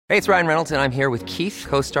Hey, it's Ryan Reynolds, and I'm here with Keith,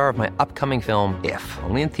 co-star of my upcoming film, If,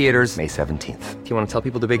 only in theaters May 17th. Do you want to tell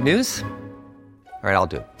people the big news? All right, I'll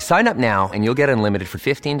do it. Sign up now and you'll get unlimited for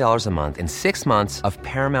 $15 a month and 6 months of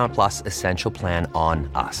Paramount Plus Essential Plan on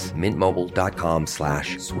us.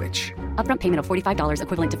 MintMobile.com/switch. Upfront payment of $45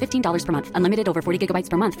 equivalent to $15 per month. Unlimited over 40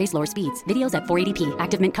 gigabytes per month. Face lower speeds. Videos at 480p.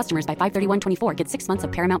 Active Mint customers by 531.24 get 6 months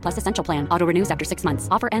of Paramount Plus Essential Plan. Auto renews after 6 months.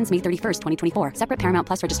 Offer ends May 31st, 2024. Separate Paramount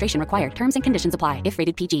Plus registration required. Terms and conditions apply if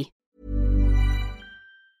rated PG.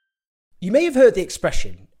 You may have heard the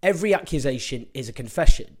expression, every accusation is a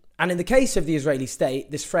confession. And in the case of the Israeli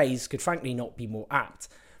state, this phrase could frankly not be more apt.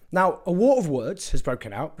 Now, a war of words has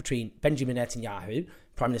broken out between Benjamin Netanyahu,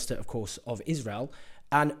 Prime Minister, of course, of Israel,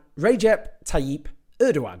 and Recep Tayyip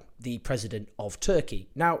Erdogan, the president of Turkey.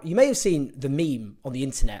 Now, you may have seen the meme on the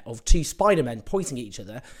internet of two Spider-Men pointing at each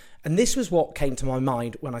other, and this was what came to my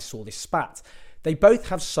mind when I saw this spat. They both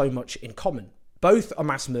have so much in common. Both are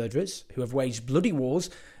mass murderers who have waged bloody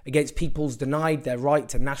wars against peoples denied their right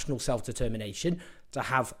to national self-determination, to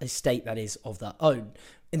have a state that is of their own.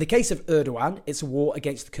 In the case of Erdogan, it's a war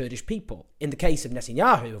against the Kurdish people. In the case of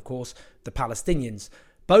Netanyahu, of course, the Palestinians.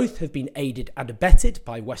 Both have been aided and abetted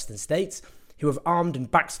by Western states who have armed and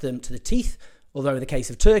backed them to the teeth, although in the case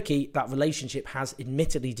of Turkey, that relationship has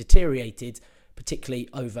admittedly deteriorated, particularly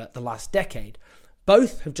over the last decade.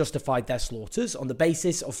 Both have justified their slaughters on the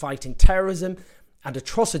basis of fighting terrorism and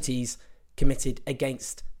atrocities committed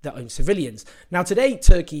against their own civilians. Now today,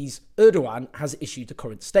 Turkey's Erdogan has issued a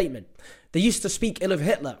current statement. They used to speak ill of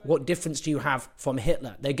Hitler. What difference do you have from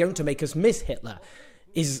Hitler? They're going to make us miss Hitler.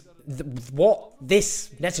 Is what this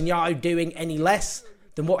Netanyahu doing any less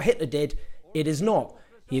than what Hitler did? It is not.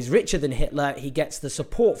 He is richer than Hitler. He gets the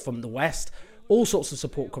support from the West. All sorts of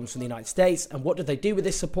support comes from the United States. And what did they do with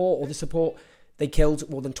this support? They killed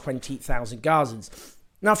more than 20,000 Gazans.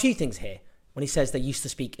 Now, a few things here. When he says they used to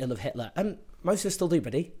speak ill of Hitler, and most of us still do,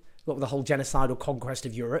 buddy. Look at the whole genocidal conquest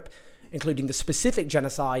of Europe, including the specific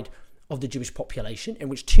genocide of the Jewish population, in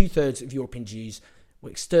which 2/3 of European Jews were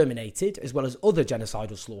exterminated, as well as other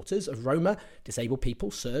genocidal slaughters of Roma, disabled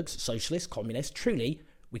people, Serbs, socialists, communists. Truly,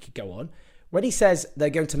 we could go on. When he says they're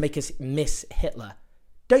going to make us miss Hitler,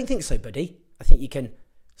 don't think so, buddy. I think you can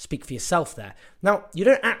speak for yourself there. Now, you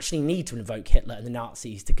don't actually need to invoke Hitler and the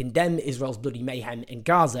Nazis to condemn Israel's bloody mayhem in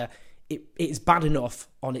Gaza. It is bad enough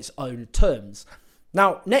on its own terms.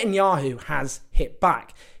 Now, Netanyahu has hit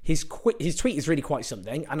back. His tweet is really quite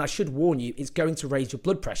something, and I should warn you, it's going to raise your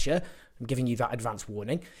blood pressure. I'm giving you that advance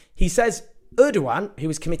warning. He says, Erdogan, who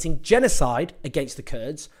is committing genocide against the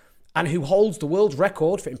Kurds, and who holds the world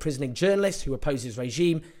record for imprisoning journalists who oppose his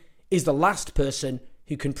regime, is the last person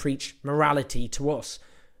who can preach morality to us.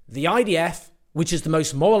 The IDF, which is the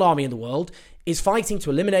most moral army in the world, is fighting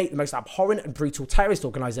to eliminate the most abhorrent and brutal terrorist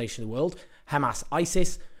organisation in the world, Hamas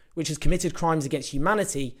ISIS, which has committed crimes against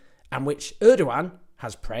humanity and which Erdogan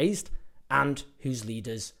has praised and whose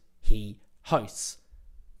leaders he hosts.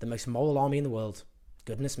 The most moral army in the world.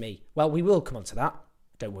 Goodness me. Well, we will come on to that.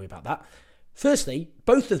 Don't worry about that. Firstly,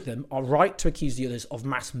 both of them are right to accuse the others of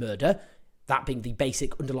mass murder, that being the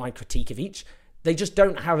basic underlying critique of each. They just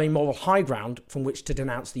don't have a moral high ground from which to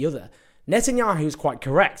denounce the other. Netanyahu is quite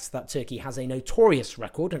correct that Turkey has a notorious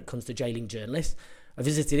record when it comes to jailing journalists. I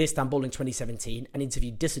visited Istanbul in 2017 and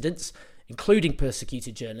interviewed dissidents, including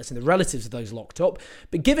persecuted journalists and the relatives of those locked up.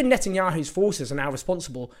 But given Netanyahu's forces are now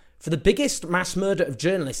responsible for the biggest mass murder of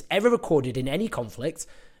journalists ever recorded in any conflict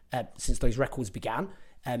since those records began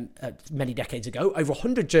many decades ago, over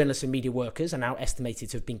 100 journalists and media workers are now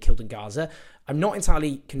estimated to have been killed in Gaza. I'm not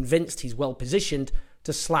entirely convinced he's well positioned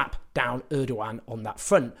to slap down Erdogan on that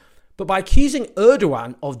front. But by accusing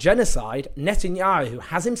Erdogan of genocide, Netanyahu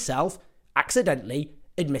has himself accidentally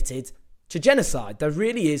admitted to genocide. There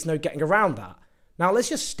really is no getting around that. Now, let's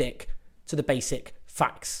just stick to the basic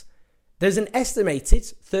facts. There's an estimated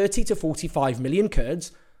 30 to 45 million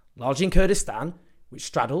Kurds, largely in Kurdistan, which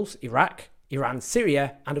straddles Iraq, Iran,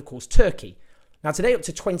 Syria, and of course Turkey. Now, today up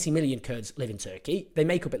to 20 million Kurds live in Turkey. They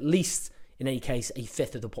make up at least, in any case, a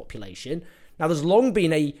fifth of the population. Now, there's long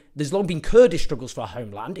been Kurdish struggles for a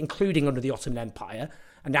homeland, including under the Ottoman Empire,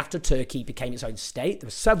 and after Turkey became its own state, there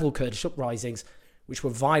were several Kurdish uprisings which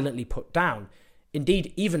were violently put down.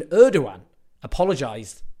 Indeed, even Erdogan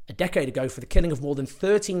apologised a decade ago for the killing of more than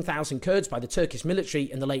 13,000 Kurds by the Turkish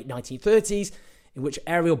military in the late 1930s, in which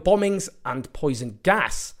aerial bombings and poison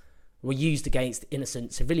gas were used against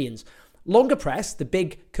innocent civilians. Longer press, the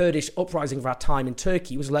big Kurdish uprising of our time in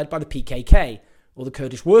Turkey was led by the PKK, or the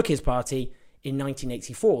Kurdish Workers' Party, in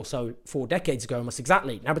 1984, so 4 decades ago almost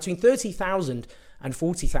exactly. Now, between 30,000 and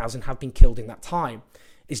 40,000 have been killed in that time.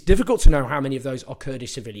 It's difficult to know how many of those are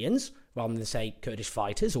Kurdish civilians, rather than, say, Kurdish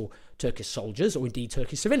fighters or Turkish soldiers or indeed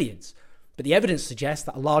Turkish civilians. But the evidence suggests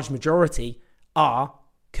that a large majority are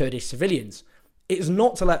Kurdish civilians. It is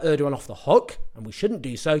not to let Erdogan off the hook, and we shouldn't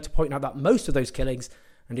do so, to point out that most of those killings,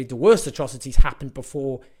 and indeed the worst atrocities, happened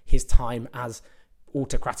before his time as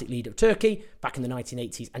autocratic leader of Turkey back in the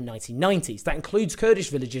 1980s and 1990s. That includes Kurdish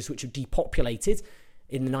villages which were depopulated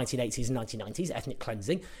in the 1980s and 1990s, ethnic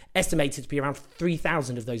cleansing, estimated to be around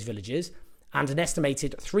 3,000 of those villages, and an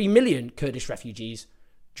estimated 3 million Kurdish refugees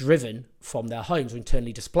driven from their homes or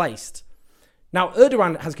internally displaced. Now,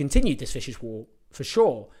 Erdogan has continued this vicious war for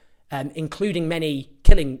sure, including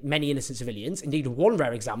killing many innocent civilians. Indeed, one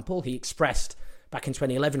rare example, he expressed back in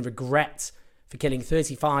 2011 regret for killing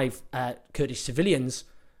 35 Kurdish civilians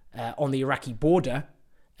on the Iraqi border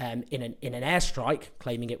in an airstrike,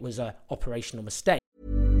 claiming it was an operational mistake.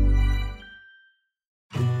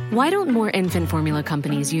 Why don't more infant formula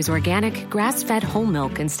companies use organic, grass-fed whole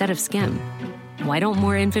milk instead of skim? Why don't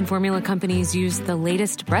more infant formula companies use the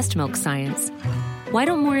latest breast milk science? Why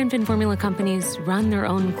don't more infant formula companies run their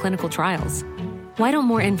own clinical trials? Why don't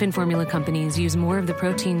more infant formula companies use more of the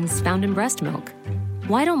proteins found in breast milk?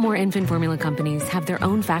 Why don't more infant formula companies have their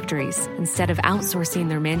own factories instead of outsourcing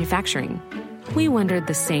their manufacturing? We wondered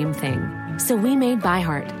the same thing. So we made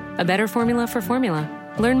ByHeart, a better formula for formula.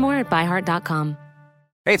 Learn more at byheart.com.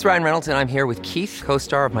 Hey, it's Ryan Reynolds, and I'm here with Keith,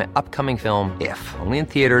 co-star of my upcoming film, If, only in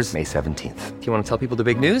theaters May 17th. Do you want to tell people the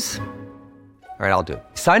big news? All right, I'll do it.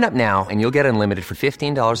 Sign up now and you'll get unlimited for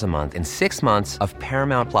 $15 a month and 6 months of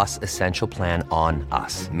Paramount Plus Essential Plan on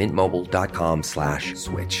us.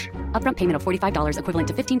 MintMobile.com/switch. Upfront payment of $45 equivalent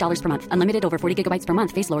to $15 per month. Unlimited over 40 gigabytes per month.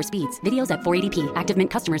 Face lower speeds. Videos at 480p. Active Mint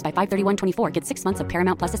customers by 531.24 get 6 months of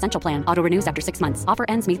Paramount Plus Essential Plan. Auto renews after 6 months. Offer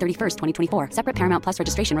ends May 31st, 2024. Separate Paramount Plus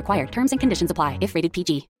registration required. Terms and conditions apply if rated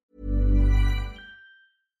PG.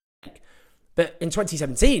 But in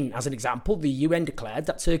 2017, as an example, the UN declared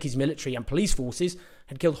that Turkey's military and police forces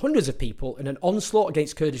had killed hundreds of people in an onslaught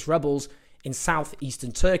against Kurdish rebels in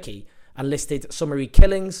southeastern Turkey, and listed summary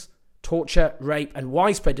killings, torture, rape, and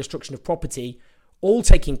widespread destruction of property, all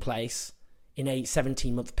taking place in a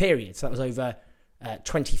 17-month period. So that was over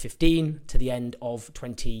 2015 to the end of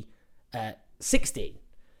 2016.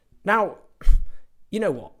 Now, you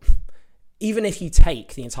know what? Even if you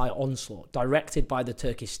take the entire onslaught directed by the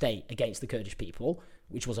Turkish state against the Kurdish people,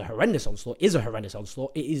 which was a horrendous onslaught,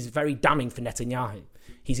 it is very damning for Netanyahu.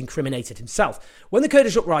 He's incriminated himself. When the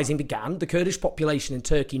Kurdish uprising began, the Kurdish population in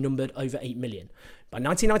Turkey numbered over 8 million. By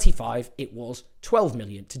 1995, it was 12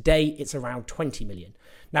 million. Today, it's around 20 million.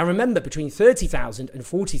 Now remember, between 30,000 and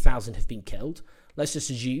 40,000 have been killed. Let's just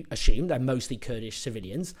assume they're mostly Kurdish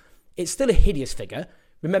civilians. It's still a hideous figure.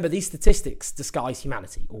 Remember, these statistics disguise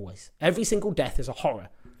humanity, always. Every single death is a horror,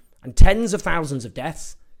 and tens of thousands of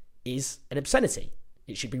deaths is an obscenity.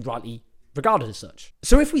 It should be rightly regarded as such.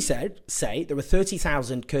 So if we say there were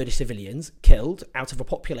 30,000 Kurdish civilians killed out of a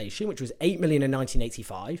population which was 8 million in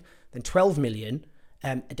 1985, then 12 million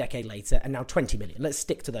a decade later, and now 20 million. Let's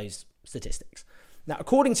stick to those statistics. Now,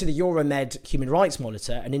 according to the Euromed Human Rights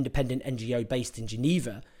Monitor, an independent NGO based in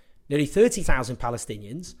Geneva, nearly 30,000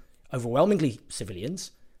 Palestinians, overwhelmingly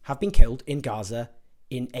civilians, have been killed in Gaza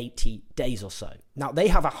in 80 days or so. Now, they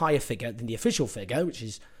have a higher figure than the official figure, which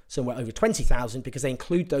is somewhere over 20,000, because they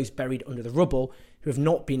include those buried under the rubble who have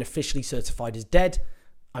not been officially certified as dead.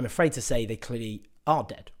 I'm afraid to say they clearly are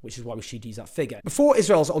dead, which is why we should use that figure. Before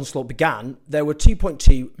Israel's onslaught began, there were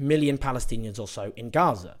 2.2 million Palestinians or so in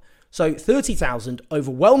Gaza. So 30,000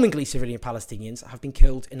 overwhelmingly civilian Palestinians have been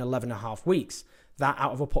killed in 11 and a half weeks. That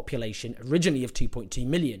out of a population originally of 2.2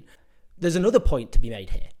 million. There's another point to be made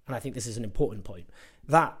here, and I think this is an important point,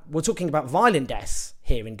 that we're talking about violent deaths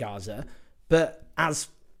here in Gaza, but as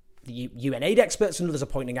the UN aid experts and others are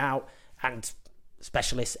pointing out, and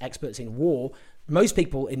specialist experts in war, most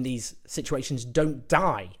people in these situations don't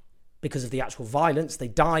die because of the actual violence. They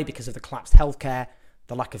die because of the collapsed healthcare,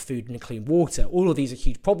 the lack of food and clean water. All of these are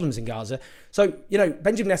huge problems in Gaza. So,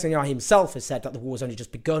 Benjamin Netanyahu himself has said that the war has only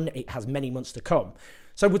just begun. It has many months to come.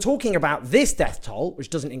 So we're talking about this death toll, which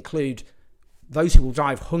doesn't include those who will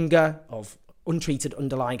die of hunger, of untreated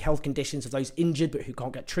underlying health conditions, of those injured but who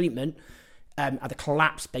can't get treatment, at the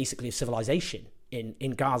collapse, basically, of civilization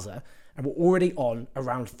in Gaza. And we're already on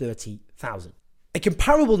around 30,000. A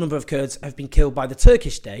comparable number of Kurds have been killed by the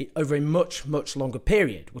Turkish state over a much, much longer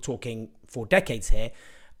period. We're talking 4 decades here.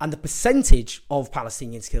 And the percentage of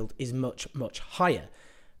Palestinians killed is much, much higher.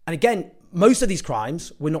 And again, most of these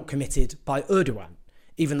crimes were not committed by Erdogan,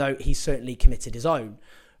 even though he certainly committed his own.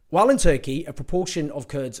 While in Turkey, a proportion of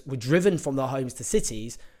Kurds were driven from their homes to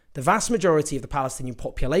cities, the vast majority of the Palestinian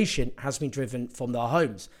population has been driven from their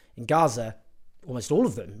homes. In Gaza, almost all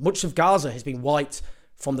of them. Much of Gaza has been wiped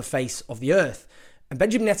from the face of the earth. And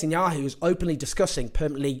Benjamin Netanyahu is openly discussing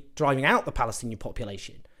permanently driving out the Palestinian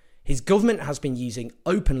population. His government has been using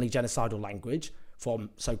openly genocidal language,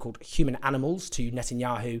 from so-called human animals to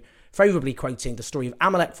Netanyahu favourably quoting the story of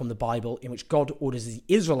Amalek from the Bible, in which God orders the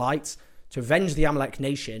Israelites to avenge the Amalek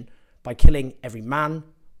nation by killing every man,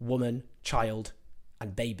 woman, child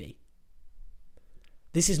and baby.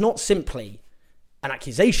 This is not simply an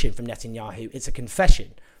accusation from Netanyahu, it's a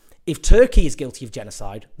confession. If Turkey is guilty of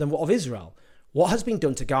genocide, then what of Israel? What has been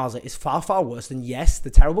done to Gaza is far, far worse than, yes,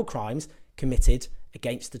 the terrible crimes committed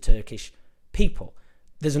against the Turkish people.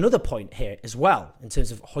 There's another point here as well, in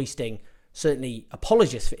terms of hoisting certainly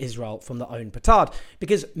apologists for Israel from their own petard,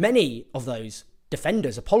 because many of those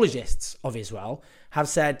defenders, apologists of Israel, have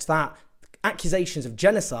said that accusations of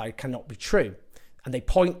genocide cannot be true. And they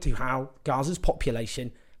point to how Gaza's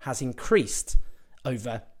population has increased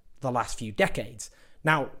over the last few decades.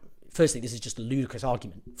 Now, firstly, this is just a ludicrous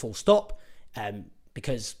argument, full stop,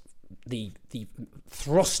 because the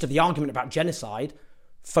thrust of the argument about genocide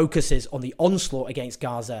focuses on the onslaught against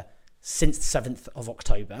Gaza since the 7th of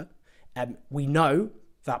October. We know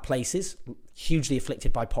that places hugely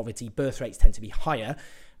afflicted by poverty, birth rates tend to be higher.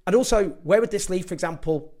 And also, where would this leave, for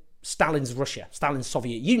example, Stalin's Russia, Stalin's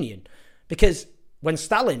Soviet Union? Because when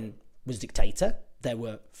Stalin was dictator, there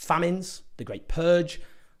were famines, the Great Purge,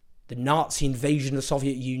 the Nazi invasion of the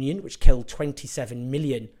Soviet Union, which killed 27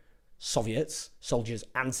 million Soviets, soldiers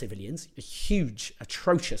and civilians, a huge,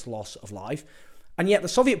 atrocious loss of life. And yet the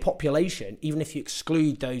Soviet population, even if you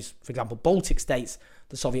exclude those, for example, Baltic states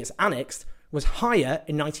the Soviets annexed, was higher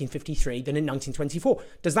in 1953 than in 1924.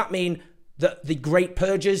 Does that mean that the Great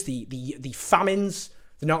Purges, the famines,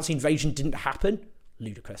 the Nazi invasion didn't happen?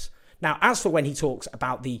 Ludicrous. Now, as for when he talks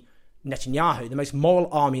about the Netanyahu, the most moral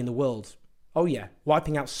army in the world, oh yeah,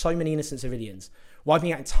 wiping out so many innocent civilians,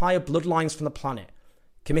 wiping out entire bloodlines from the planet,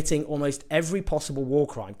 committing almost every possible war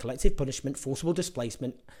crime, collective punishment, forcible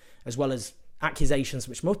displacement, as well as accusations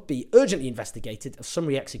which must be urgently investigated of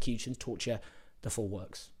summary execution, torture, the full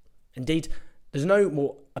works. Indeed, there's no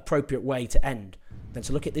more appropriate way to end than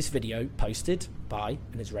to look at this video posted by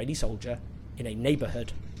an Israeli soldier in a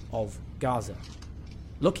neighbourhood of Gaza.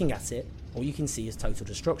 Looking at it, all you can see is total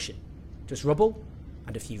destruction. Just rubble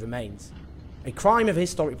and a few remains. A crime of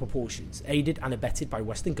historic proportions, aided and abetted by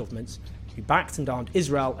Western governments who backed and armed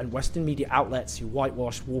Israel, and Western media outlets who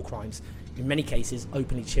whitewashed war crimes, in many cases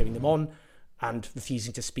openly cheering them on and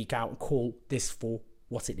refusing to speak out and call this for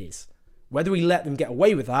what it is. Whether we let them get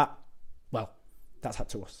away with that, well, that's up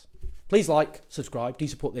to us. Please like, subscribe, do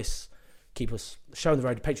support this, keep us showing the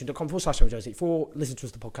road at patreon.com/Joe84. Listen to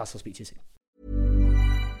us, the podcast. I'll speak to you soon.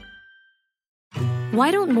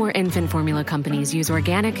 Why don't more infant formula companies use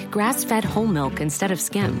organic, grass-fed whole milk instead of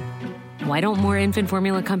skim? Why don't more infant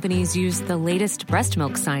formula companies use the latest breast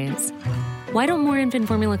milk science? Why don't more infant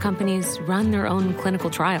formula companies run their own clinical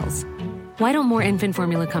trials? Why don't more infant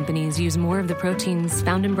formula companies use more of the proteins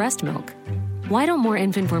found in breast milk? Why don't more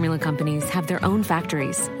infant formula companies have their own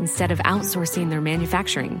factories instead of outsourcing their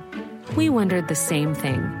manufacturing? We wondered the same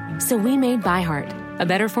thing. So we made ByHeart, a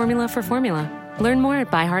better formula for formula. Learn more at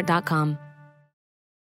byheart.com.